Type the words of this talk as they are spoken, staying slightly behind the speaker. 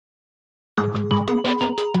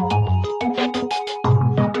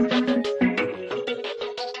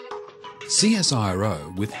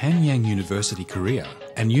CSIRO with Hanyang University Korea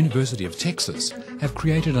and University of Texas have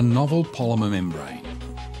created a novel polymer membrane.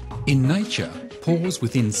 In nature, pores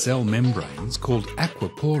within cell membranes called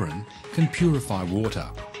aquaporin can purify water.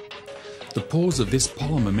 The pores of this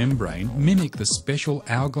polymer membrane mimic the special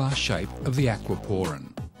hourglass shape of the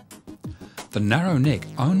aquaporin. The narrow neck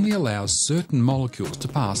only allows certain molecules to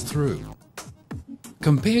pass through.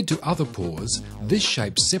 Compared to other pores, this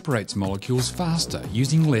shape separates molecules faster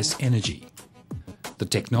using less energy. The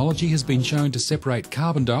technology has been shown to separate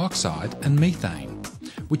carbon dioxide and methane,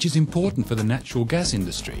 which is important for the natural gas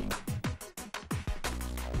industry.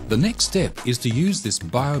 The next step is to use this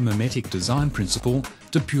biomimetic design principle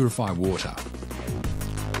to purify water.